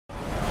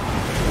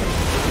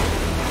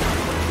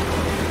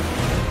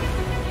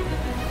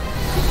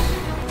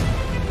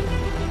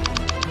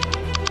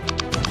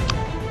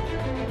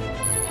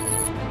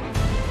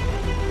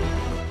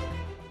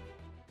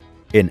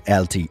In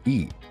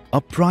LTE, a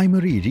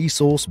primary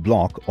resource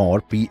block or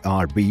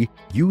PRB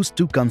used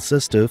to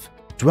consist of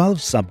 12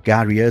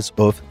 subcarriers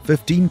of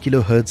 15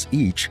 kHz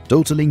each,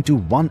 totaling to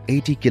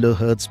 180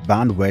 kHz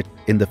bandwidth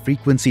in the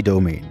frequency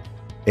domain.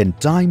 In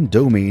time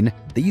domain,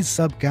 these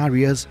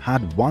subcarriers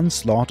had one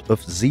slot of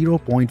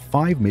 0.5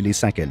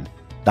 millisecond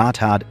that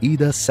had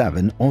either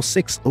 7 or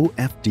 6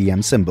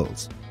 OFDM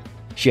symbols.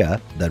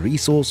 Here, the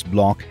resource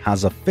block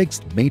has a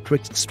fixed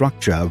matrix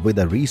structure with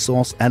a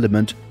resource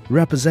element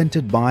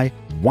represented by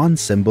one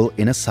symbol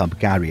in a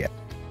subcarrier.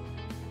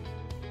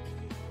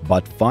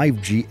 But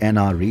 5G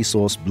NR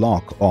resource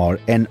block or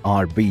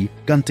NRB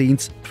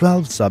contains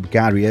 12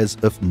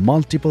 subcarriers of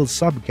multiple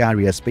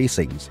subcarrier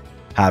spacings,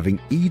 having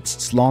each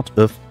slot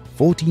of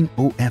 14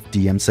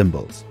 OFDM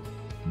symbols.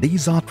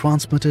 These are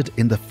transmitted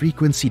in the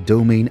frequency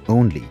domain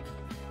only,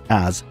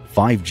 as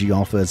 5G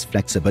offers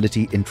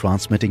flexibility in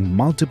transmitting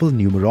multiple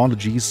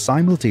numerologies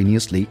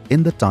simultaneously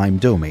in the time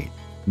domain.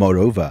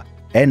 Moreover,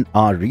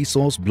 NR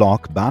resource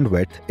block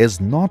bandwidth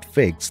is not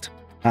fixed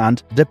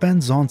and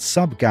depends on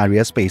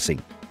subcarrier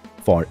spacing.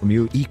 For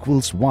mu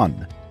equals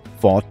 1,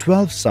 for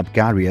 12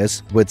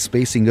 subcarriers with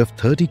spacing of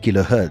 30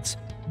 kHz,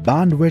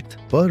 bandwidth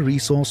per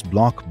resource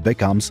block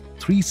becomes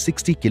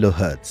 360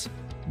 kHz.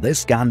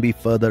 This can be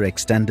further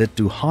extended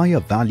to higher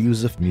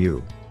values of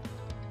mu.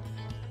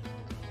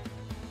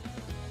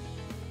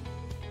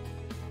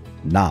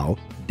 Now,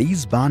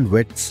 these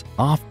bandwidths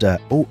after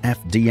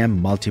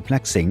OFDM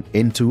multiplexing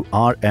into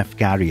RF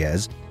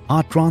carriers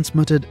are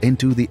transmitted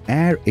into the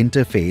air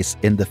interface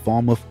in the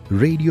form of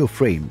radio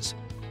frames.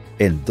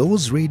 In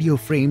those radio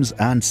frames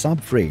and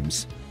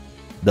subframes,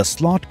 the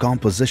slot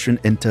composition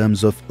in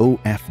terms of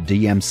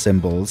OFDM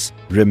symbols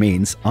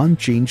remains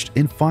unchanged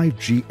in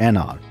 5G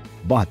NR,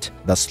 but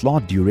the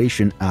slot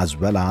duration as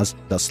well as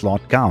the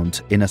slot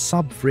count in a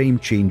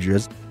subframe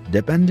changes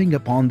depending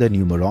upon the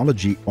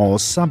numerology or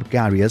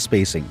subcarrier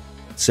spacing.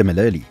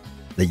 Similarly,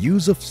 the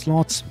use of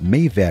slots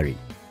may vary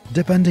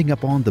depending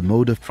upon the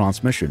mode of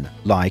transmission,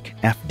 like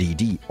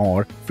FDD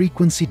or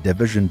frequency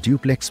division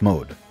duplex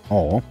mode,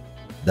 or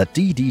the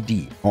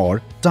TDD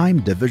or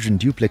time division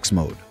duplex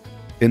mode.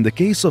 In the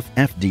case of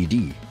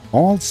FDD,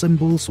 all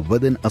symbols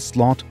within a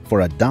slot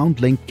for a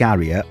downlink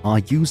carrier are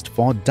used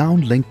for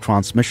downlink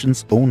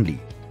transmissions only,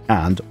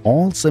 and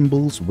all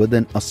symbols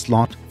within a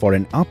slot for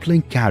an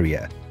uplink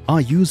carrier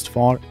are used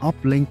for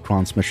uplink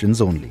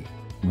transmissions only.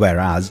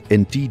 Whereas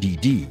in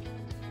TDD,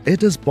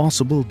 it is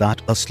possible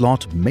that a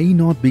slot may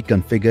not be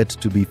configured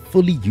to be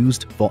fully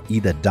used for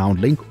either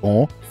downlink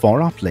or for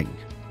uplink.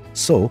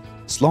 So,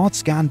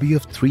 slots can be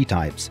of three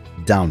types: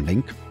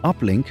 downlink,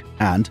 uplink,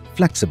 and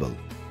flexible.